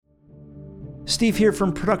Steve here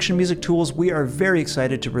from Production Music Tools. We are very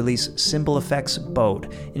excited to release Symbol Effects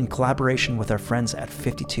Bode in collaboration with our friends at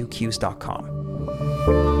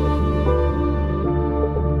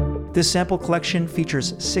 52cues.com. This sample collection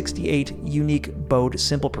features 68 unique Bode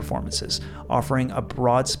cymbal performances, offering a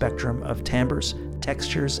broad spectrum of timbres,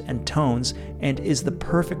 textures, and tones, and is the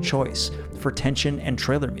perfect choice for tension and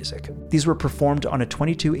trailer music. These were performed on a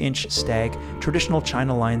 22-inch Stag traditional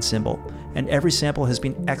China line cymbal, and every sample has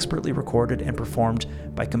been expertly recorded and performed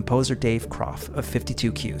by composer Dave Croft of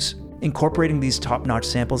 52 Cues. Incorporating these top-notch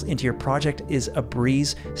samples into your project is a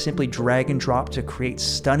breeze. Simply drag and drop to create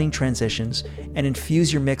stunning transitions and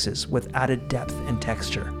infuse your mixes with added depth and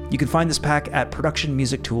texture. You can find this pack at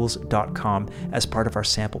productionmusictools.com as part of our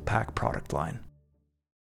sample pack product line.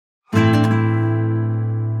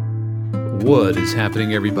 What is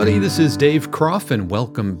happening, everybody? This is Dave Croft, and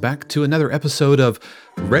welcome back to another episode of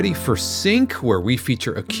Ready for Sync, where we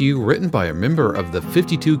feature a cue written by a member of the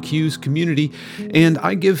 52 Cues community, and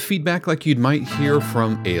I give feedback like you might hear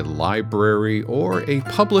from a library or a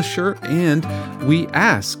publisher, and we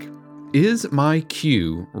ask, is my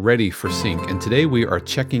cue ready for sync? And today we are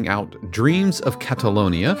checking out Dreams of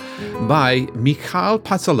Catalonia by Michal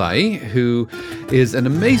Patzalai, who is an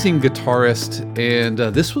amazing guitarist. And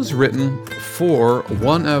this was written for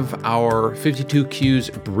one of our 52 Cues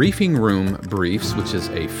briefing room briefs, which is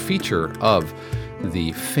a feature of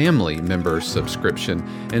the family member subscription.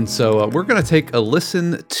 And so we're going to take a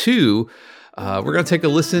listen to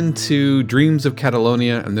Dreams of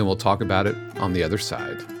Catalonia, and then we'll talk about it on the other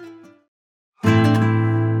side.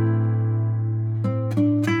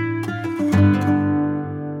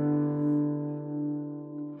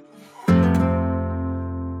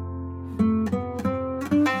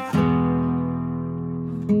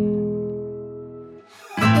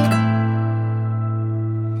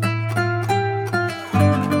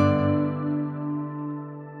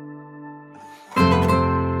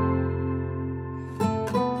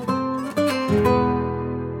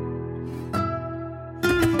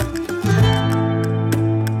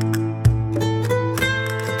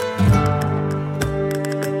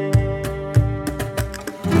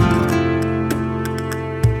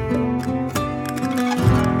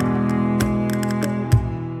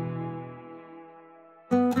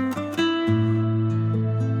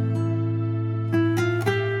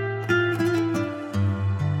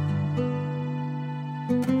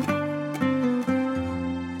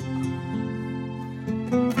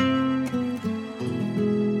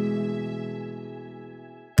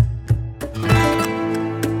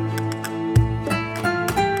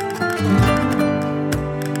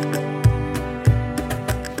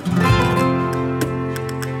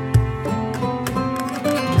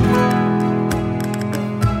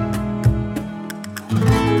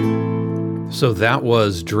 So that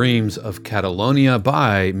was Dreams of Catalonia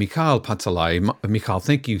by Michal Patzalai. Michal,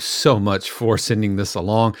 thank you so much for sending this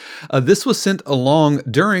along. This was sent along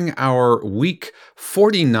during our week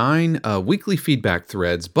 49 weekly feedback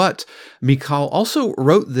threads, but Michal also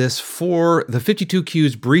wrote this for the 52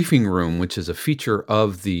 Cues briefing room, which is a feature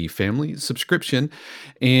of the family subscription.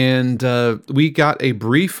 And we got a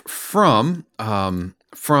brief from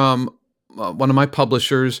one of my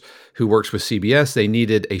publishers who works with CBS. They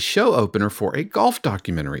needed a show opener for a golf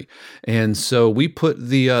documentary. And so we put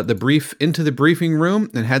the brief into the briefing room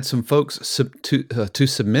and had some folks to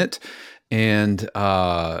submit. And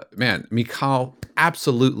man, Michal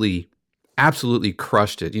absolutely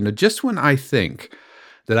crushed it. You know, just when I think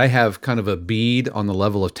that I have kind of a bead on the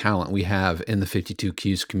level of talent we have in the 52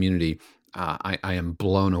 Cues community, I am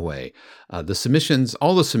blown away. All the submissions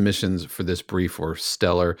for this brief were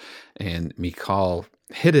stellar, and Michal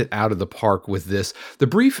hit it out of the park with this. The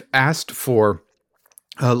brief asked for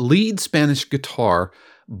lead Spanish guitar,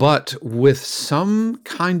 but with some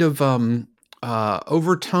kind of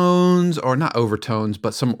overtones, or not overtones,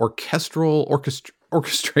 but some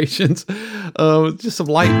orchestrations, just some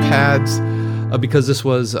light pads, because this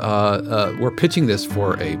was, we're pitching this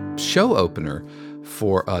for a show opener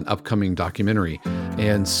for an upcoming documentary.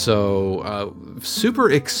 And so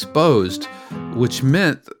super exposed, which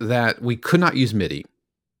meant that we could not use MIDI.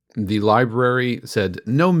 The library said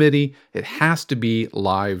no MIDI, it has to be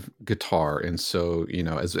live guitar. And so, you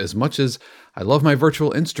know, as much as I love my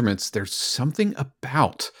virtual instruments, there's something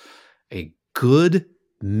about a good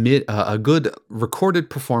recorded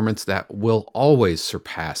performance that will always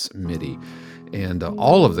surpass MIDI. And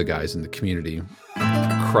all of the guys in the community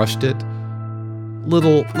crushed it.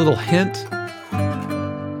 Little hint,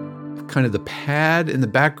 kind of the pad in the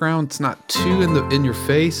background. It's not too in your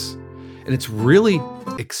face, and it's really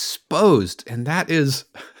exposed. And that is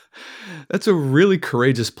That's a really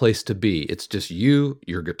courageous place to be. It's just you,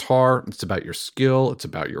 your guitar. It's about your skill. It's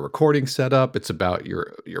about your recording setup. It's about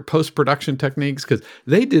your post-production techniques, because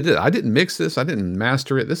they did it. I didn't mix this. I didn't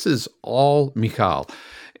master it. This is all Michal.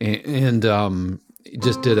 And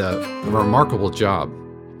just did a remarkable job.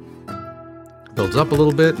 Builds up a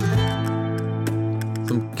little bit.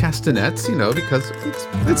 Some castanets, because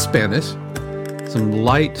it's Spanish. Some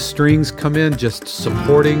light strings come in, just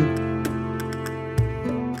supporting.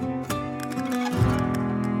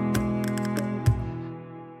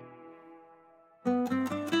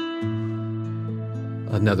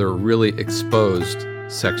 Another really exposed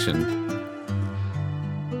section.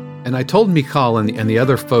 And I told Michal and the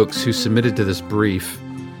other folks who submitted to this brief,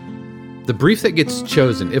 the brief that gets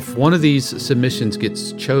chosen, if one of these submissions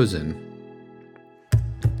gets chosen,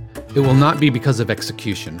 it will not be because of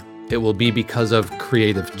execution. It will be because of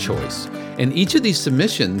creative choice. And each of these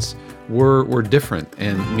submissions were different,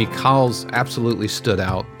 and Michal's absolutely stood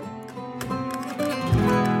out.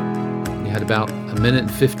 You had about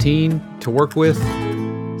 1:15 to work with,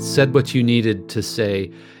 said what you needed to say.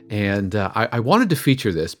 And I wanted to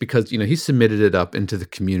feature this because, he submitted it up into the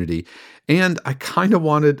community, and I kind of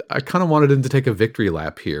wanted him to take a victory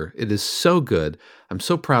lap here. It is so good. I'm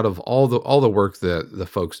so proud of all the work that the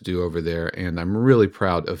folks do over there, and I'm really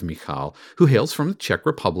proud of Michal, who hails from the Czech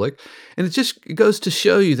Republic. And it goes to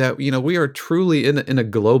show you that we are truly in a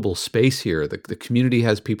global space here. The community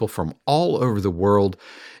has people from all over the world,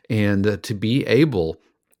 and to be able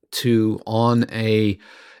to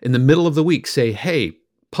in the middle of the week say, hey,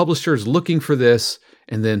 publishers looking for this,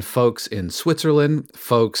 and then folks in Switzerland,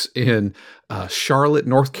 folks in Charlotte,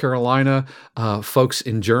 North Carolina, folks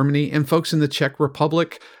in Germany, and folks in the Czech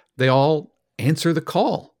Republic, they all answer the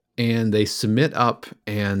call and they submit up.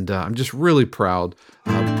 And I'm just really proud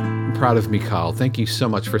of Michal. Thank you so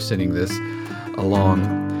much for sending this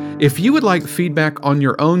along. If you would like feedback on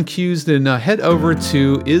your own cues, then head over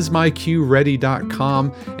to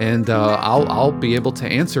ismycueready.com, and I'll be able to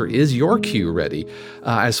answer, is your cue ready?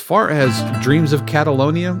 As far as Dreams of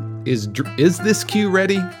Catalonia, is this cue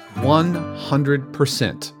ready?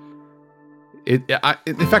 100%.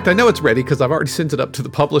 In fact, I know it's ready because I've already sent it up to the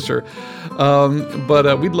publisher.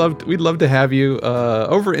 But we'd love to have you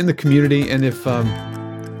over in the community, and if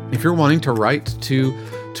you're wanting to write to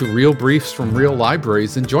real briefs from real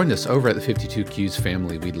libraries, then join us over at the 52 Cues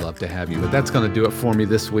family. We'd love to have you. But that's going to do it for me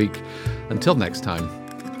this week. Until next time,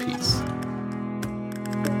 peace.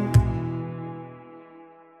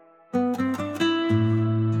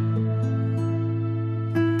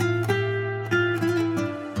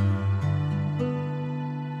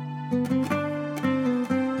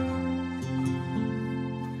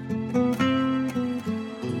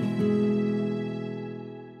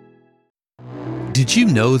 Did you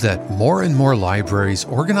know that more and more libraries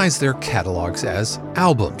organize their catalogs as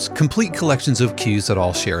albums, complete collections of cues that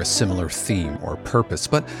all share a similar theme or purpose?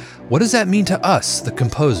 But what does that mean to us, the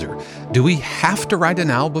composer? Do we have to write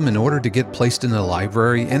an album in order to get placed in a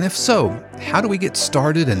library? And if so, how do we get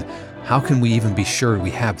started, and how can we even be sure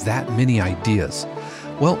we have that many ideas?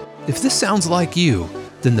 Well, if this sounds like you,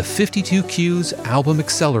 then the 52 Cues Album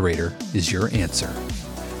Accelerator is your answer.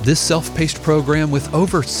 This self-paced program with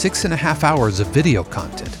over 6.5 hours of video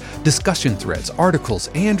content, discussion threads, articles,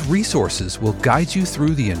 and resources will guide you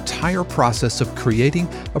through the entire process of creating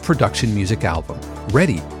a production music album,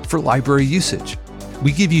 ready for library usage.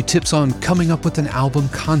 We give you tips on coming up with an album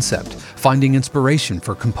concept, finding inspiration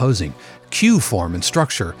for composing, cue form and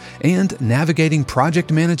structure, and navigating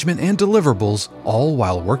project management and deliverables, all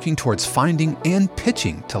while working towards finding and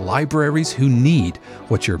pitching to libraries who need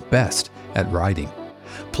what you're best at writing.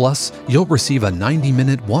 Plus, you'll receive a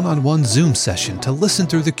 90-minute one-on-one Zoom session to listen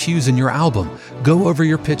through the cues in your album, go over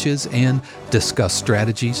your pitches, and discuss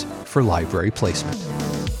strategies for library placement.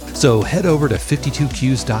 So head over to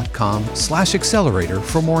 52cues.com/accelerator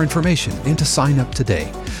for more information and to sign up today.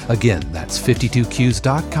 Again, that's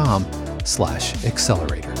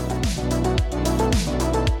 52cues.com/accelerator.